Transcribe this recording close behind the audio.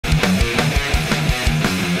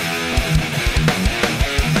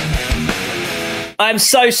I'm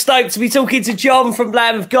so stoked to be talking to John from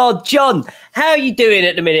Lamb of God. John, how are you doing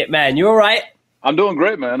at the minute, man? You all right? I'm doing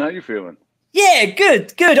great, man. How you feeling? Yeah,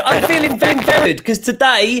 good. I'm feeling very good because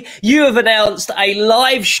today you have announced a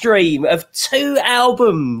live stream of 2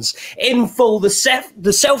 albums in full. The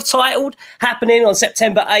self-titled happening on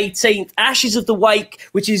September 18th, Ashes of the Wake,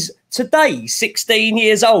 which is today 16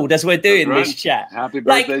 years old as we're doing this chat. Happy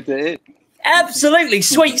birthday to it. Absolutely,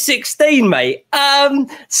 sweet 16, mate.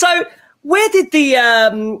 So where did the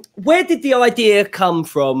idea come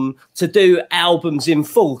from to do albums in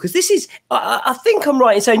full? Because this is, I think I'm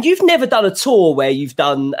right in saying you've never done a tour where you've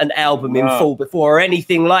done an album in full before or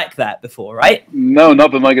anything like that before, right? No,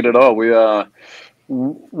 nothing like it at all. We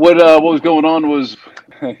what was going on was,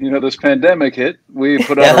 this pandemic hit. We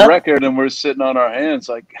put out a record and we're sitting on our hands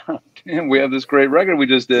like, God damn, we have this great record we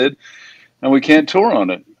just did, and we can't tour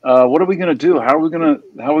on it. What are we gonna do? How are we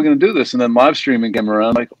gonna do this? And then live streaming came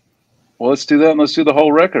around. Like, well, let's do that, and let's do the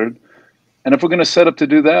whole record. And if we're going to set up to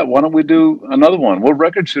do that, why don't we do another one? What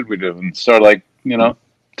record should we do? And start,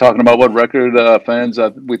 talking about what record fans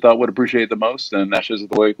we thought would appreciate the most, and Ashes of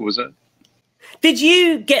the Wake was it. Did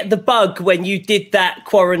you get the bug when you did that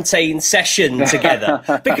quarantine session together?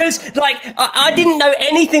 Because, I didn't know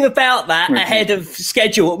anything about that ahead of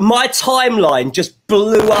schedule. My timeline just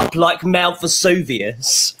blew up like Mount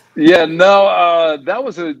Vesuvius. Yeah, no, that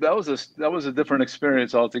was a different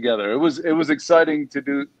experience altogether. It was exciting to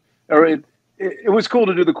do, or it was cool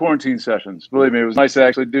to do the quarantine sessions. Believe me, it was nice to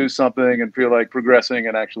actually do something and feel like progressing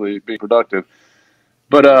and actually be productive.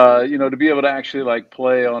 But to be able to actually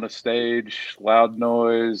play on a stage, loud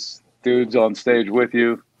noise, dudes on stage with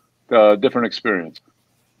you, different experience.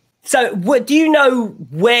 So do you know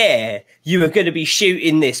where you are going to be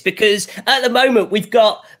shooting this? Because at the moment we've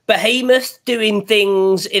got Behemoth doing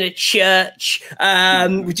things in a church.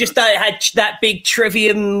 We just had that big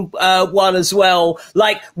Trivium one as well.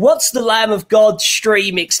 What's the Lamb of God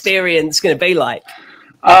stream experience going to be like?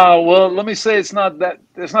 Well, let me say it's not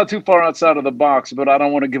too far outside of the box, but I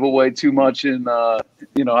don't want to give away too much, and I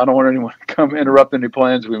don't want anyone to come interrupt any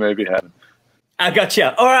plans we may be having. I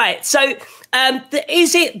gotcha. All right. So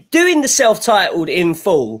is it doing the self-titled in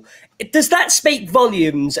full? Does that speak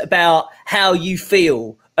volumes about how you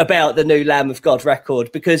feel about the new Lamb of God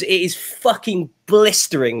record? Because it is fucking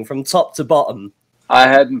blistering from top to bottom. I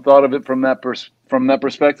hadn't thought of it from that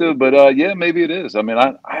perspective, but yeah, maybe it is. I mean,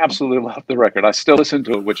 I absolutely love the record. I still listen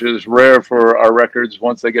to it, which is rare for our records.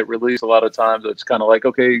 Once they get released, a lot of times it's kind of like,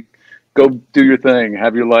 okay, go do your thing,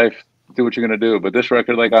 have your life, do what you're going to do. But this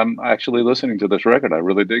record, I'm actually listening to this record. I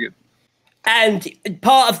really dig it. And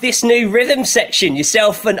part of this new rhythm section,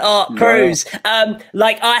 yourself and Art Cruz, I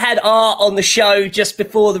had Art on the show just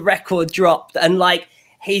before the record dropped, and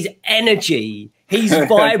his energy, his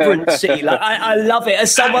vibrancy, I love it.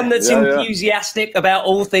 As someone that's enthusiastic about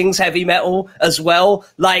all things heavy metal as well,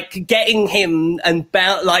 getting him and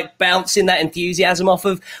bouncing that enthusiasm off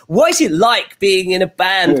of. What is it like being in a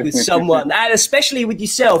band with someone, and especially with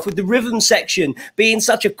yourself, with the rhythm section being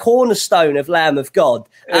such a cornerstone of Lamb of God?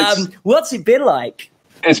 What's it been like?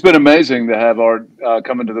 It's been amazing to have Art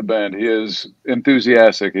come into the band. He is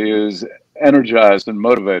enthusiastic. He is energized and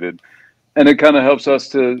motivated. And it kind of helps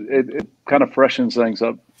us it kind of freshens things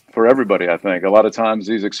up for everybody, I think. A lot of times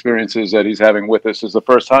these experiences that he's having with us is the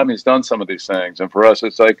first time he's done some of these things. And for us,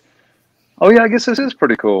 it's like, oh, yeah, I guess this is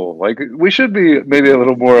pretty cool. We should be maybe a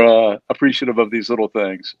little more appreciative of these little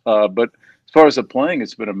things. But as far as the playing,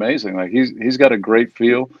 it's been amazing. He's got a great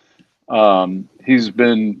feel. He's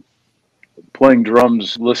been playing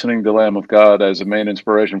drums, listening to Lamb of God as a main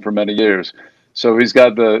inspiration for many years. So he's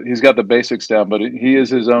got the basics down, but he is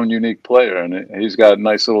his own unique player, and he's got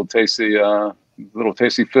nice little tasty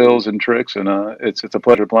fills and tricks, and it's a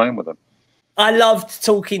pleasure playing with him. I loved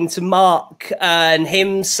talking to Mark and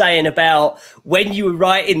him saying about when you were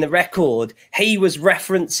writing the record, he was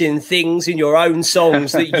referencing things in your own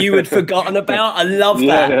songs that you had forgotten about. I love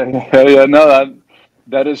that. Yeah. No,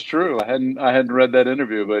 that is true. I hadn't read that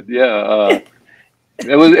interview, but yeah.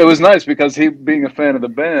 It was nice because he, being a fan of the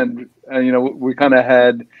band, and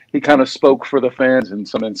he kind of spoke for the fans in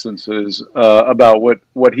some instances about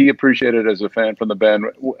what he appreciated as a fan from the band,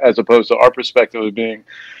 as opposed to our perspective of being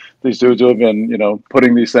these dudes who have been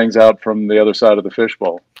putting these things out from the other side of the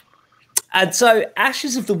fishbowl. And so,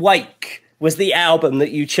 Ashes of the Wake was the album that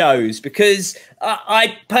you chose because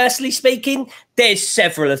I personally speaking, there's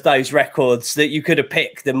several of those records that you could have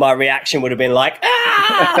picked and my reaction would have been like,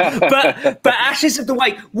 ah! but Ashes of the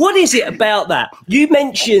Wake, what is it about that? You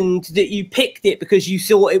mentioned that you picked it because you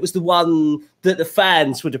thought it was the one that the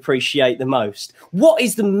fans would appreciate the most. What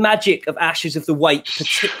is the magic of Ashes of the Wake,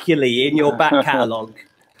 particularly in your back catalogue?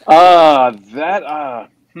 I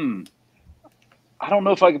don't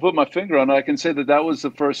know if I can put my finger on it. I can say that that was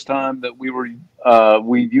the first time that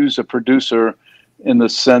we used a producer in the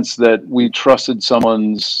sense that we trusted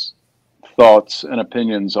someone's thoughts and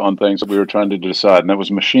opinions on things that we were trying to decide, and that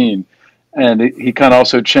was Machine. And he kind of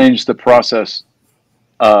also changed the process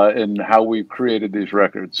in how we created these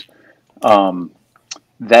records.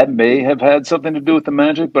 That may have had something to do with the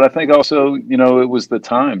magic, but I think also, it was the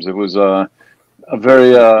times. It was a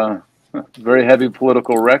very heavy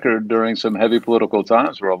political record during some heavy political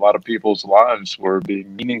times where a lot of people's lives were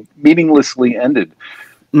being meaninglessly ended.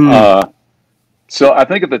 So I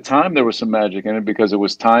think at the time there was some magic in it because it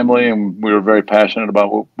was timely and we were very passionate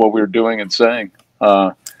about what we were doing and saying.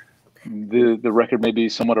 The record may be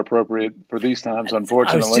somewhat appropriate for these times,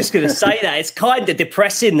 unfortunately. I was just going to say that. It's kind of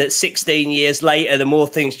depressing that 16 years later, the more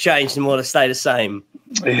things change, the more they stay the same.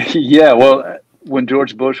 Yeah, well, when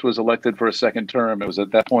George Bush was elected for a second term, it was at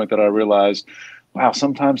that point that I realized, wow,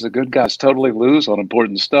 sometimes the good guys totally lose on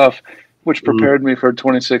important stuff, which prepared me for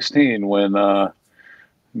 2016 when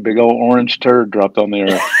big old orange turd dropped on the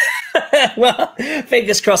earth. Well,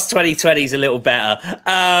 fingers crossed 2020 is a little better.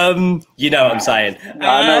 You know what I'm saying.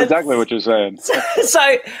 I know exactly what you're saying. So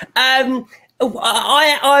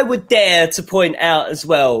I would dare to point out as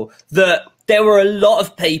well that there were a lot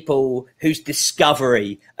of people whose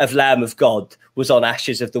discovery of Lamb of God was on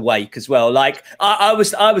Ashes of the Wake as well. Like I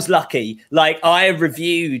was lucky. Like I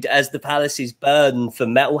reviewed As the Palaces Burn for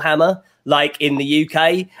Metal Hammer, like in the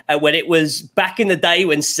UK, when it was back in the day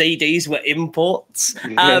when CDs were imports.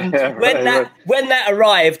 When that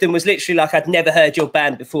arrived and was literally like, I'd never heard your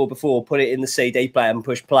band before, put it in the CD player and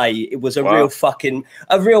push play. It was a real fucking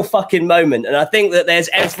moment. And I think that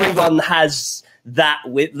everyone has that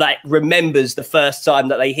with like remembers the first time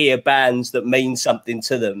that they hear bands that mean something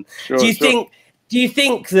to them. Do you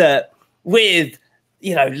think that with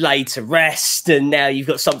Laid to Rest, and now you've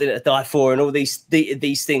got Something to Die For, and all these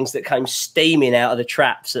things that came steaming out of the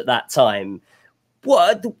traps at that time,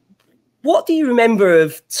 what do you remember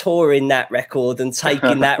of touring that record and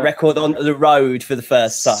taking that record onto the road for the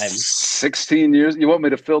first time? 16 years. You want me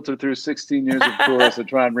to filter through 16 years of tours to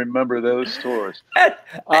try and remember those tours?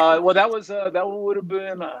 Well, that would have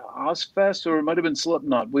been Ozfest, or it might have been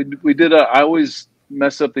Slipknot. We did I always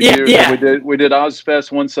mess up the years. Yeah. We did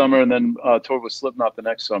Ozfest one summer and then toured with Slipknot the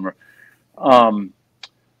next summer.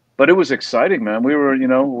 But it was exciting, man. We were,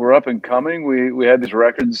 we're up and coming. We had these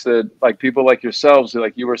records that, like, people like yourselves,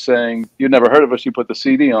 like you were saying, you'd never heard of us, you put the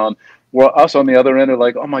CD on. Well, us on the other end are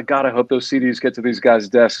like, oh my God, I hope those CDs get to these guys'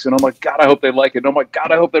 desks. And oh my God, I hope they like it. And oh my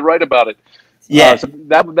God, I hope they write about it. Yeah. So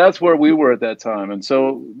that's where we were at that time. And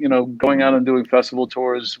so, going out and doing festival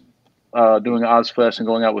tours, doing Ozfest and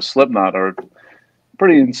going out with Slipknot are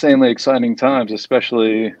pretty insanely exciting times,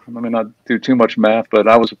 especially, let me not do too much math, but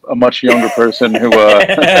I was a much younger person who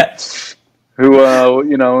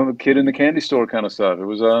kid in the candy store kind of stuff. It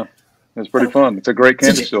was pretty fun. It's a great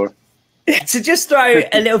candy store. To just throw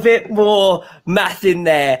a little bit more math in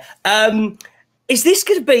there, is this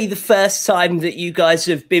going to be the first time that you guys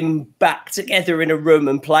have been back together in a room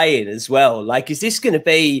and playing as well? Like, is this going to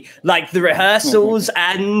be like the rehearsals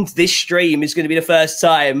and this stream is going to be the first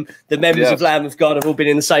time the members of Lamb of God have all been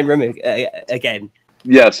in the same room again?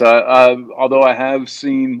 Yes. Although I have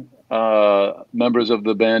seen members of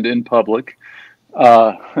the band in public,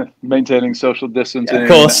 maintaining social distancing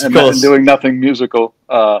and doing nothing musical.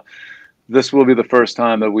 This will be the first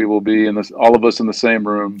time that we will be all of us in the same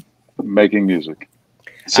room making music.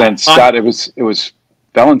 Since Scott, it was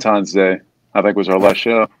Valentine's Day, I think, was our last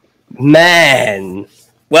show. Man,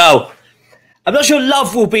 well, I'm not sure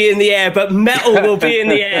love will be in the air, but metal will be in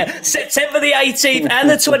the air. September the 18th and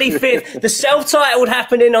the 25th. The self-titled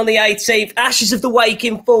happening on the 18th. Ashes of the Wake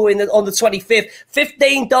in full on the 25th.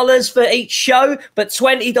 $15 for each show, but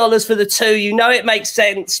 $20 for the two. You know it makes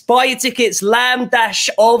sense. Buy your tickets,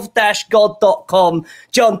 lamb-of-god.com.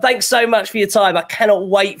 John, thanks so much for your time. I cannot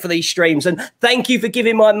wait for these streams. And thank you for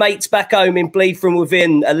giving my mates back home in Bleed From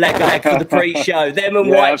Within a leg up for the pre-show. Them and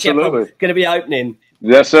Whitechapel are going to be opening.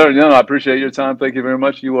 Yes, sir. I appreciate your time. Thank you very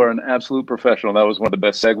much. You are an absolute professional. That was one of the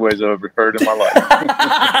best segues I've ever heard in my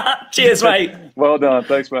life. Cheers, mate. Well done.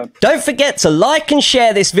 Thanks, man. Don't forget to like and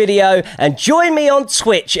share this video and join me on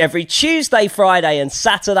Twitch every Tuesday, Friday and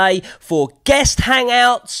Saturday for guest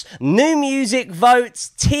hangouts, new music votes,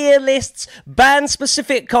 tier lists,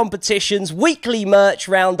 band-specific competitions, weekly merch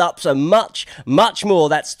roundups and much, much more.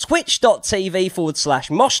 That's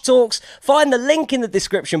twitch.tv/Mosh Talks. Find the link in the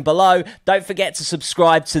description below. Don't forget to subscribe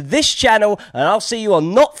to this channel, and I'll see you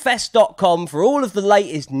on KNOTFEST.com for all of the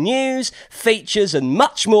latest news, features, and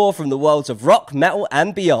much more from the worlds of rock, metal,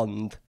 and beyond.